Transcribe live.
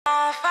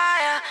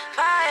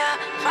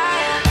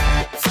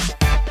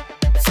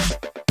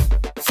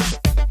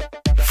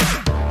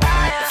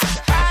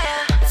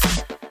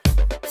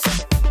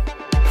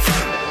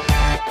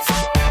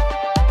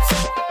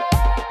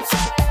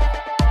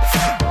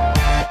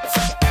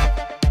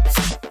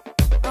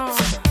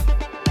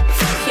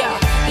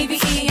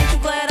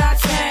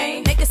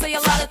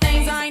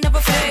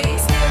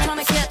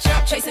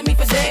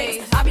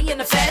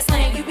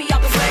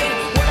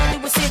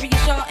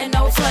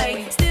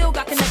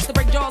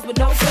with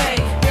no pay.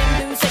 Them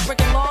dudes take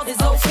breaking laws is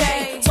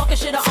okay. Talking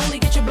shit'll only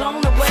get you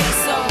blown away.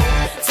 So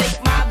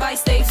take my advice,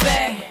 stay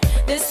back.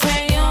 This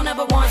pain, you'll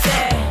never want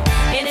that.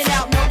 In and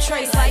out, no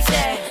trace like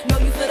that. Know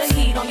you feel the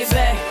heat on your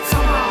back.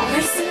 Come on.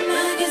 Racing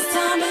against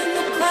time and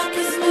the clock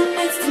is right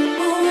next to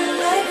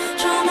moonlight.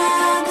 Trying to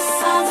hide the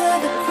signs of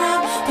the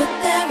crowd, but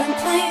they're in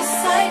plain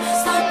sight.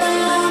 Start the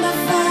line of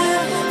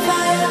fire,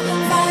 fire,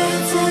 fire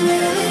till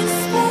it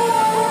explodes.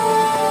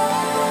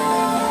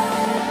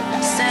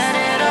 Set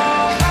it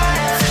on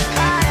fire,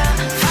 fire,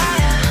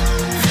 fire.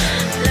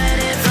 Let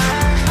it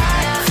burn,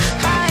 fire,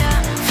 fire,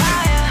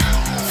 fire.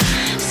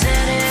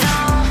 Set it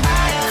on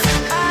fire,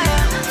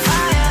 fire,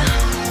 fire.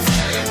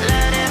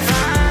 Let it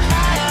burn,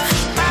 fire,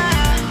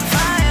 fire,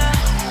 fire.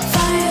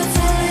 Fire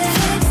till it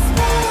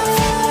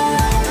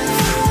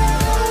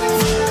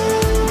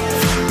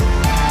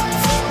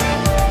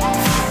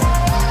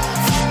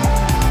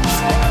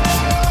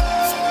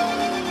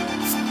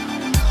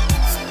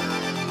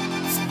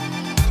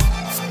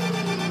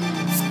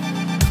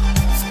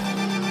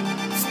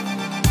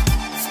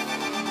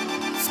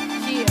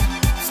Yeah.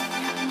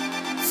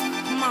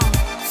 Come on.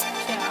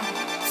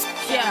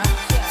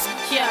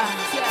 Yeah.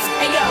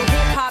 Hey yo,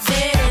 hip hop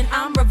dead and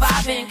I'm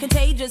reviving.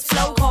 Contagious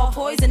flow called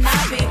poison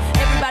ivy.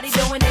 Everybody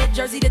doing it,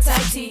 Jersey to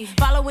tight tee.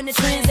 Following the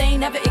trends ain't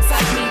never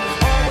excite me.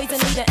 Always a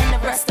leader and the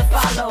rest to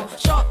follow.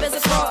 Sharp as a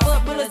cross,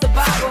 but real as the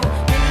Bible.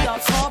 Many are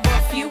called,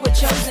 but few were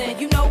chosen.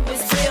 You know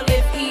it's real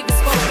if Eve is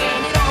spoken.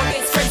 It all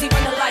gets crazy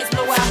when the lights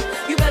blow out.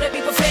 You better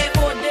be prepared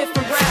for a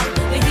different route.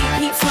 The heat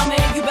keeps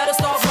coming, you better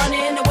start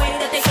running. The way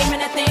that they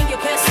aiming that thing, you'll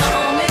catch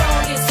some. It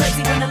all gets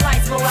crazy when the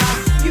lights blow out.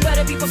 You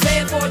better be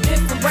prepared for a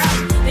different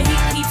route. The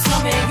heat keeps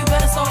coming, you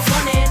better start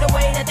running. The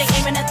way that they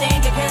aiming that thing,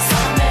 you'll catch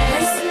some.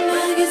 racing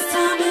against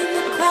time and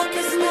the clock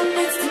is right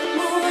next to